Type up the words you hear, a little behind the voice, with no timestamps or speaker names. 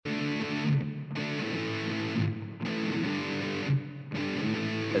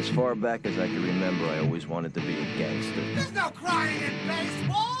As far back as I can remember, I always wanted to be a gangster. There's no crying in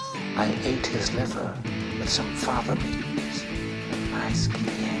baseball! I ate his liver with some fava beans. Nice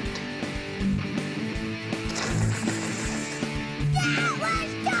cliente. That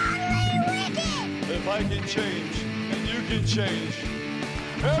was totally wicked! If I can change, and you can change,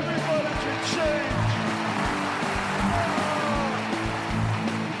 everybody can change!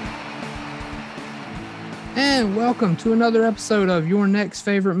 And welcome to another episode of Your Next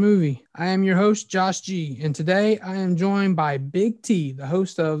Favorite Movie. I am your host, Josh G. And today I am joined by Big T, the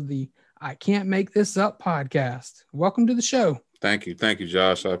host of the I Can't Make This Up podcast. Welcome to the show. Thank you,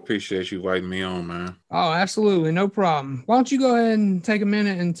 Josh. I appreciate you inviting me on, man. Oh, absolutely. No problem. Why don't you go ahead and take a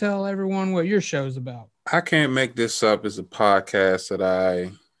minute and tell everyone what your show's about? I Can't Make This Up is a podcast that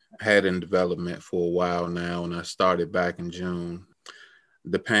I had in development for a while now, and I started back in June.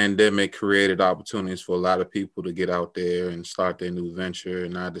 The pandemic created opportunities for a lot of people to get out there and start their new venture,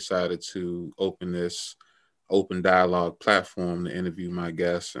 and I decided to open this open dialogue platform to interview my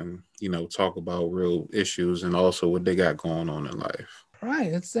guests and, talk about real issues and also what they got going on in life.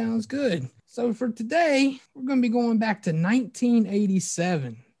 Right, that sounds good. So for today, we're going to be going back to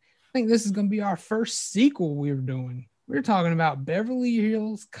 1987. I think this is going to be our first sequel we're doing. We're talking about Beverly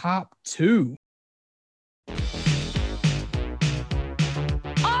Hills Cop 2.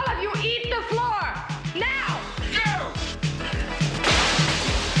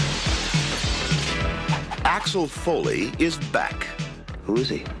 Axel Foley is back. Who is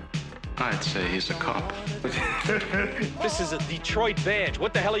he? I'd say he's a cop. This is a Detroit badge.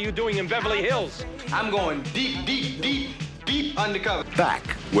 What the hell are you doing in Beverly Hills? I'm going deep undercover. Back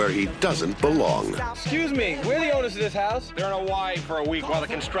where he doesn't belong. Excuse me, we're the owners of this house. They're in Hawaii for a week while the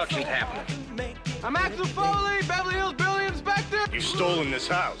construction's happening. I'm Axel Foley, Beverly Hills Building Inspector. You've stolen this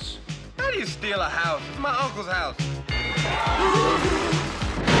house. How do you steal a house? It's my uncle's house.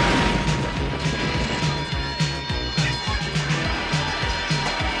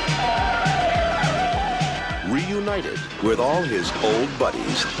 Reunited with all his old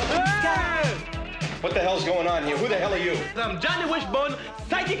buddies. Hey! What the hell's going on here? Who the hell are you? I'm Johnny Wishbone,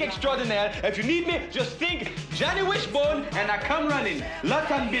 psychic extraordinaire. If you need me, just think Johnny Wishbone and I come running.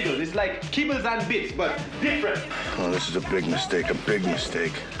 Lots and biddles. It's like kibbles and bits, but different. Oh, this is a big mistake, a big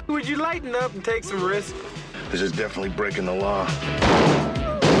mistake. Would you lighten up and take some risks? This is definitely breaking the law. So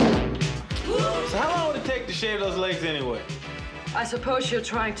how long would it take to shave those legs anyway? I suppose you're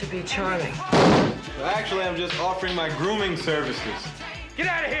trying to be charming. Well, actually, I'm just offering my grooming services. Get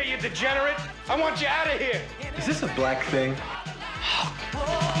out of here, you degenerate! I want you out of here! Is this a black thing?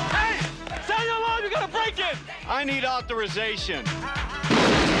 Hey! Sound your alarm! You gotta break in! I need authorization.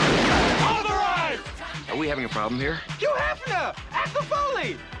 Authorized! Are we having a problem here? Hugh Hefner! Axel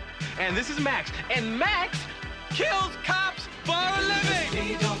Foley! And this is Max. And Max kills cops for a living!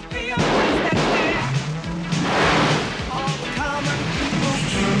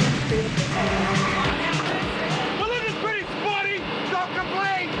 Well, it is pretty sporty! Don't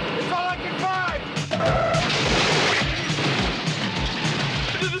complain! It's all I can find!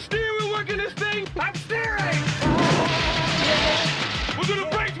 Does the steering wheel work in this thing? I'm steering! Well, do the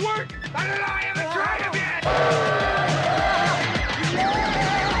brakes work? I don't know! I haven't tried them yet!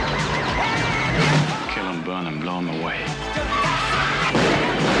 Kill him, burn him, blow him away.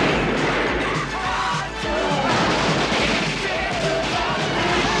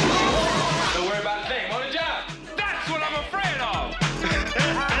 Don't worry about a thing. On the job. That's what I'm afraid of!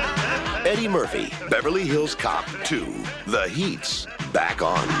 Eddie Murphy, Beverly Hills Cop 2. The Heat's back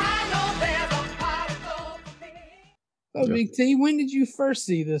on. So Big T, when did you first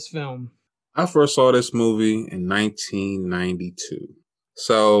see this film? I first saw this movie in 1992.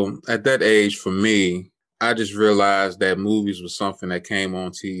 So at that age, for me, I just realized that movies was something that came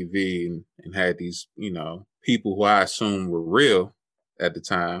on TV and had these, people who I assumed were real at the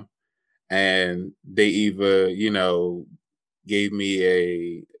time. And they either, gave me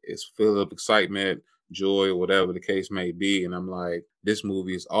a feel of excitement, joy, or whatever the case may be. And I'm like, this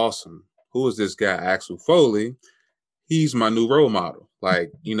movie is awesome. Who is this guy, Axel Foley? He's my new role model.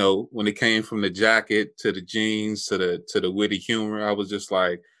 Like, when it came from the jacket to the jeans to the witty humor, I was just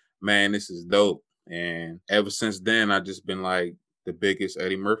like, man, this is dope. And ever since then, I've just been like the biggest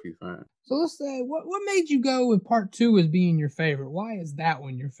Eddie Murphy fan. So let's say, what made you go with part 2 as being your favorite? Why is that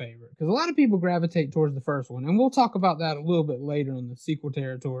one your favorite? Because a lot of people gravitate towards the first one, and we'll talk about that a little bit later in the sequel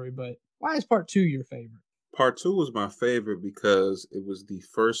territory, but why is part 2 your favorite? Part 2 was my favorite because it was the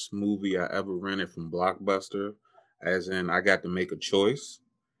first movie I ever rented from Blockbuster, as in I got to make a choice.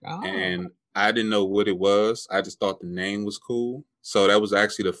 Oh. And I didn't know what it was. I just thought the name was cool. So that was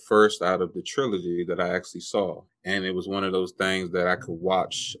actually the first out of the trilogy that I actually saw. And it was one of those things that I could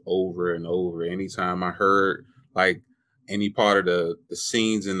watch over and over. Anytime I heard like any part of the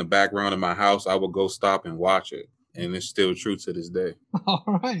scenes in the background of my house, I would go stop and watch it. And it's still true to this day. All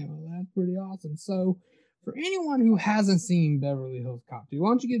right, well, that's pretty awesome. So, for anyone who hasn't seen Beverly Hills Cop 2, why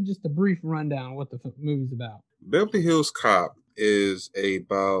don't you give just a brief rundown of what the movie's about? Beverly Hills Cop is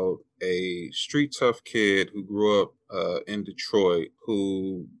about a street tough kid who grew up in Detroit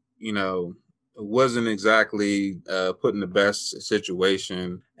who, wasn't exactly put in the best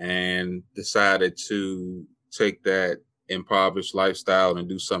situation and decided to take that impoverished lifestyle and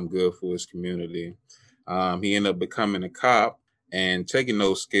do something good for his community. He ended up becoming a cop and taking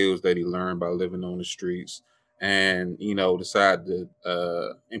those skills that he learned by living on the streets and, decided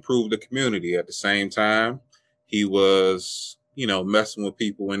to improve the community at the same time. He was, messing with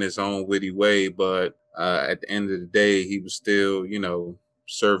people in his own witty way, but at the end of the day, he was still,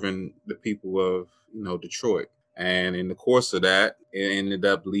 serving the people of, Detroit. And in the course of that, it ended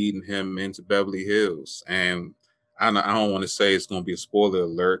up leading him into Beverly Hills. And I don't want to say it's going to be a spoiler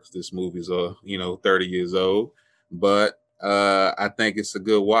alert because this movie's 30 years old, but I think it's a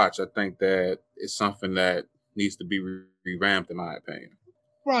good watch. I think that it's something that needs to be revamped, in my opinion.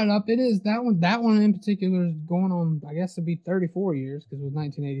 Right up, it is that one. That one in particular is going on. I guess it'd be 34 years because it was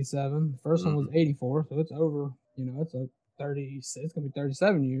 1987. The 1st one was 84, so it's over. It's a 30. It's gonna be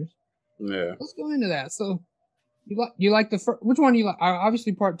 37 years. Yeah. Let's go into that. So, you like the first? Which one you like?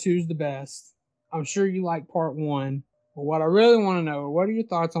 Obviously, part 2 is the best. I'm sure you like part 1. But what I really want to know, what are your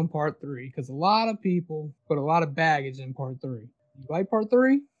thoughts on part 3? Because a lot of people put a lot of baggage in part 3. You like part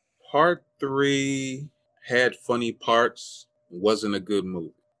 3? Part 3 had funny parts. Wasn't a good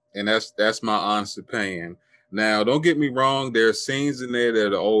movie, and that's my honest opinion. Now, don't get me wrong. There are scenes in there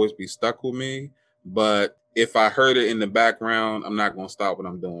that'll always be stuck with me, but if I heard it in the background, I'm not gonna stop what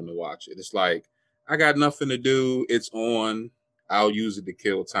I'm doing to watch it. It's like I got nothing to do. It's on. I'll use it to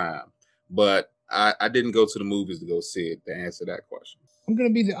kill time. But I didn't go to the movies to go see it to answer that question. I'm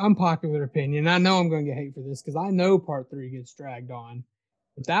gonna be the unpopular opinion. I know I'm gonna get hate for this because I know part 3 gets dragged on.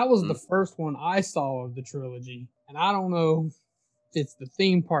 But that was the first one I saw of the trilogy. And I don't know if it's the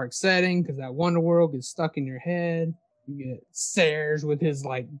theme park setting because that Wonder World gets stuck in your head. You get Sayers with his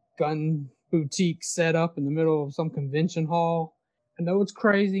like gun boutique set up in the middle of some convention hall. I know it's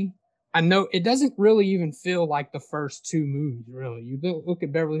crazy. I know it doesn't really even feel like the first 2 movies, really. You look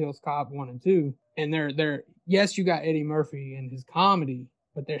at Beverly Hills Cop 1 and 2, and they're yes, you got Eddie Murphy and his comedy,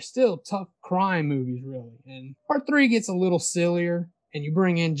 but they're still tough crime movies, really. And part 3 gets a little sillier. And you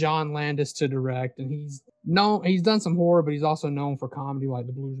bring in John Landis to direct, and he's done some horror, but he's also known for comedy like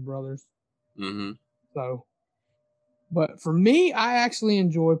the Blues Brothers. Mm-hmm. So, but for me, I actually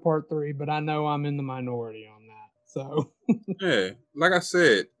enjoy part 3, but I know I'm in the minority on that. So, yeah, like I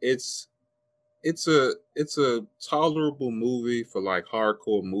said, it's a tolerable movie for like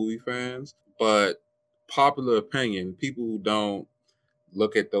hardcore movie fans, but popular opinion, people who don't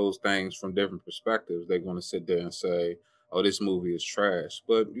look at those things from different perspectives, they're going to sit there and say, oh, this movie is trash.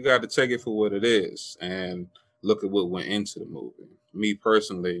 But you got to take it for what it is and look at what went into the movie. Me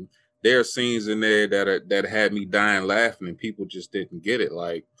personally, there are scenes in there that had me dying laughing and people just didn't get it.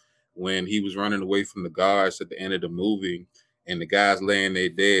 Like when he was running away from the guards at the end of the movie and the guy's laying there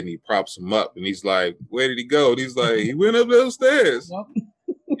dead and he props him up and he's like, where did he go? And he's like, he went up those stairs.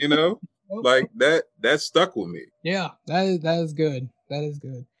 Like that stuck with me. Yeah, that is good. That is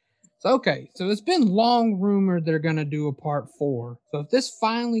good. So, okay, so it's been long rumored they're going to do a part 4. So if this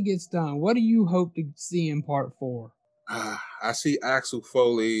finally gets done, what do you hope to see in part 4? I see Axel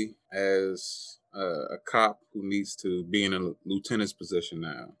Foley as a cop who needs to be in a lieutenant's position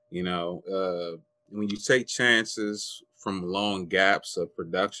now. When you take chances from long gaps of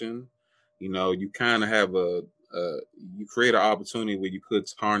production, you kind of have you create an opportunity where you could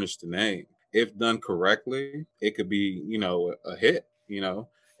tarnish the name. If done correctly, it could be, a hit.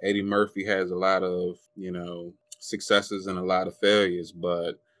 Eddie Murphy has a lot of, successes and a lot of failures,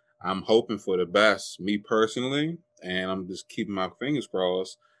 but I'm hoping for the best. Me personally, and I'm just keeping my fingers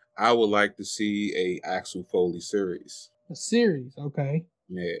crossed, I would like to see a Axel Foley series. A series, okay.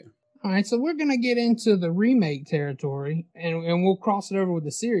 Yeah. All right, so we're going to get into the remake territory, and we'll cross it over with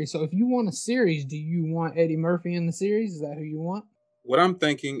the series. So if you want a series, do you want Eddie Murphy in the series? Is that who you want? What I'm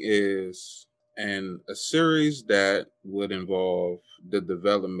thinking is a series that would involve the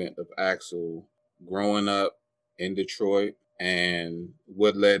development of Axel growing up in Detroit and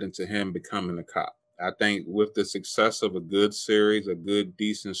what led into him becoming a cop. I think with the success of a good series, a good,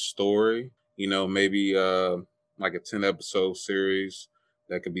 decent story, maybe like a 10-episode series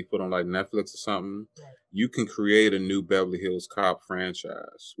that could be put on like Netflix or something. Right. You can create a new Beverly Hills Cop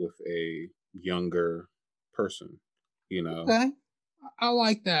franchise with a younger person, you know. Okay. I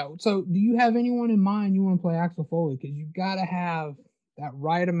like that. So do you have anyone in mind you want to play Axel Foley? Because you got to have that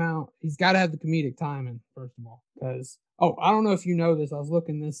right amount. He's got to have the comedic timing, first of all. Because, I don't know if you know this. I was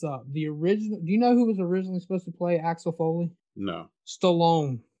looking this up. Do you know who was originally supposed to play Axel Foley? No.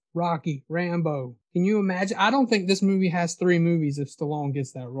 Stallone, Rocky, Rambo. Can you imagine? I don't think this movie has 3 movies if Stallone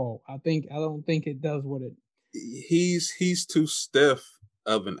gets that role. I don't think it does what it. He's too stiff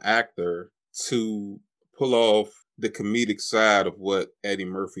of an actor to pull off the comedic side of what Eddie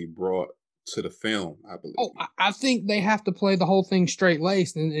Murphy brought to the film, I believe. I think they have to play the whole thing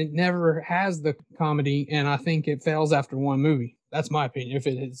straight-laced, and it never has the comedy, and I think it fails after one movie. That's my opinion, if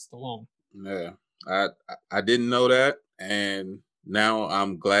it is Stallone. Yeah, I didn't know that, and now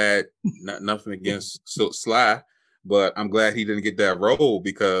I'm glad, nothing against Sly, but I'm glad he didn't get that role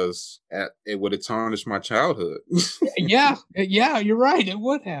because it would have tarnished my childhood. yeah, you're right. It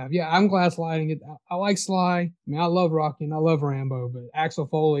would have. Yeah, I'm glad Sly didn't get that. I like Sly. I mean, I love Rocky and I love Rambo, but Axel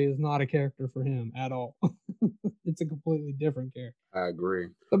Foley is not a character for him at all. It's a completely different character. I agree.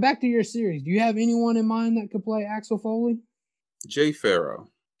 But back to your series. Do you have anyone in mind that could play Axel Foley? Jay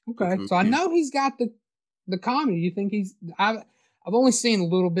Farrow. Okay, so I know he's got the comedy. You think I've only seen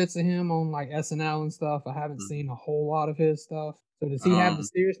little bits of him on like SNL and stuff. I haven't seen a whole lot of his stuff. So does he have the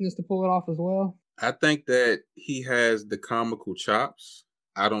seriousness to pull it off as well? I think that he has the comical chops.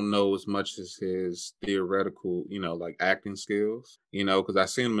 I don't know as much as his theoretical, like acting skills, because I've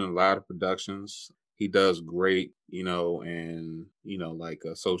seen him in a lot of productions. He does great, and, like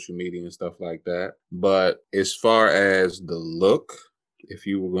social media and stuff like that. But as far as the look, if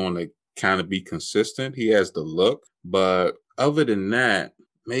you were going to kind of be consistent, he has the look. But other than that,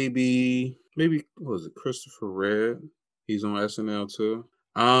 maybe what was it, Christopher Red? He's on SNL too.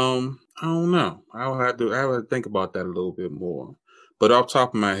 I don't know. I would have to think about that a little bit more. But off the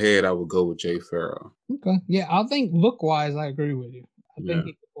top of my head, I would go with Jay Farrow. Okay. Yeah, I think look-wise, I agree with you. I think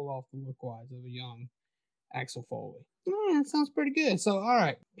he could pull off the look-wise of a young Axel Foley. Yeah, that sounds pretty good. So, all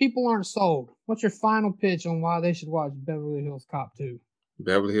right. People aren't sold. What's your final pitch on why they should watch Beverly Hills Cop 2?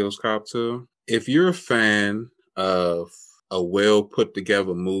 Beverly Hills Cop 2? If you're a fan of a well put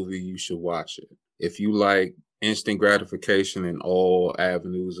together movie, you should watch it. If you like instant gratification in all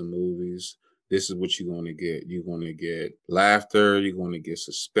avenues of movies, this is what you're going to get. You're going to get laughter. You're going to get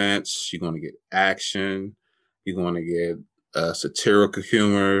suspense. You're going to get action. You're going to get satirical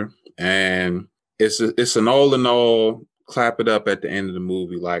humor. And it's an all in all, clap it up at the end of the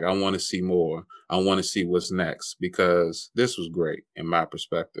movie. Like, I want to see more. I want to see what's next because this was great in my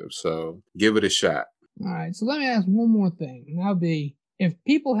perspective. So give it a shot. All right. So let me ask one more thing. And that'll be, if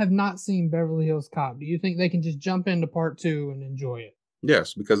people have not seen Beverly Hills Cop, do you think they can just jump into part 2 and enjoy it?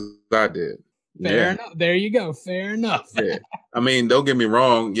 Yes, because I did. Fair enough. There you go. Fair enough. Yeah. I mean, don't get me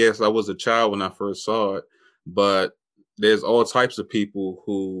wrong. Yes, I was a child when I first saw it, but there's all types of people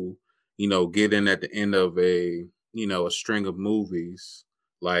who, get in at the end of a string of movies,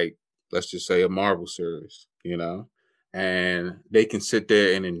 like, let's just say a Marvel series, and they can sit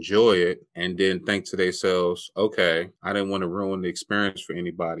there and enjoy it and then think to themselves, okay, I didn't want to ruin the experience for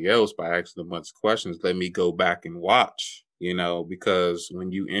anybody else by asking a bunch of questions. Let me go back and watch, because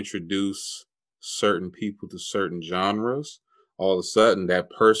when you introduce certain people to certain genres, all of a sudden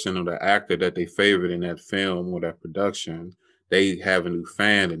that person or the actor that they favored in that film or that production, they have a new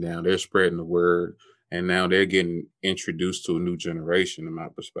fan, and now they're spreading the word, and now they're getting introduced to a new generation, in my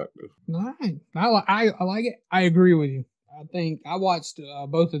perspective. All right. I like it. I agree with you. I think I watched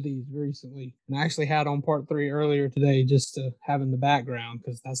both of these recently, and I actually had on part 3 earlier today just to have in the background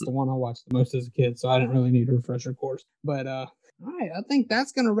because that's the one I watched the most as a kid, so I didn't really need a refresher course. But all right, I think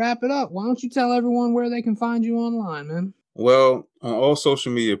that's going to wrap it up. Why don't you tell everyone where they can find you online, man? Well, on all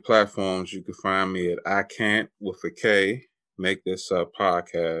social media platforms, you can find me at I Can't with a K Make This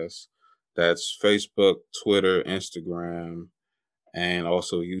podcast. That's Facebook, Twitter, Instagram, and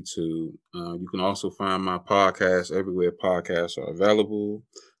also YouTube. You can also find my podcast everywhere podcasts are available: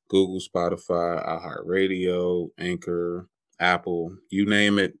 Google, Spotify, iHeartRadio, Anchor, Apple, you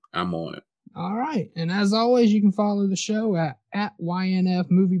name it, I'm on it. All right. And as always, you can follow the show at YNF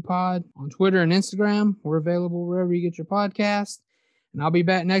Movie Pod on Twitter and Instagram. We're available wherever you get your podcast. And I'll be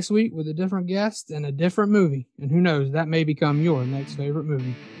back next week with a different guest and a different movie. And who knows, that may become your next favorite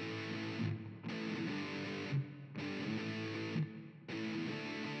movie.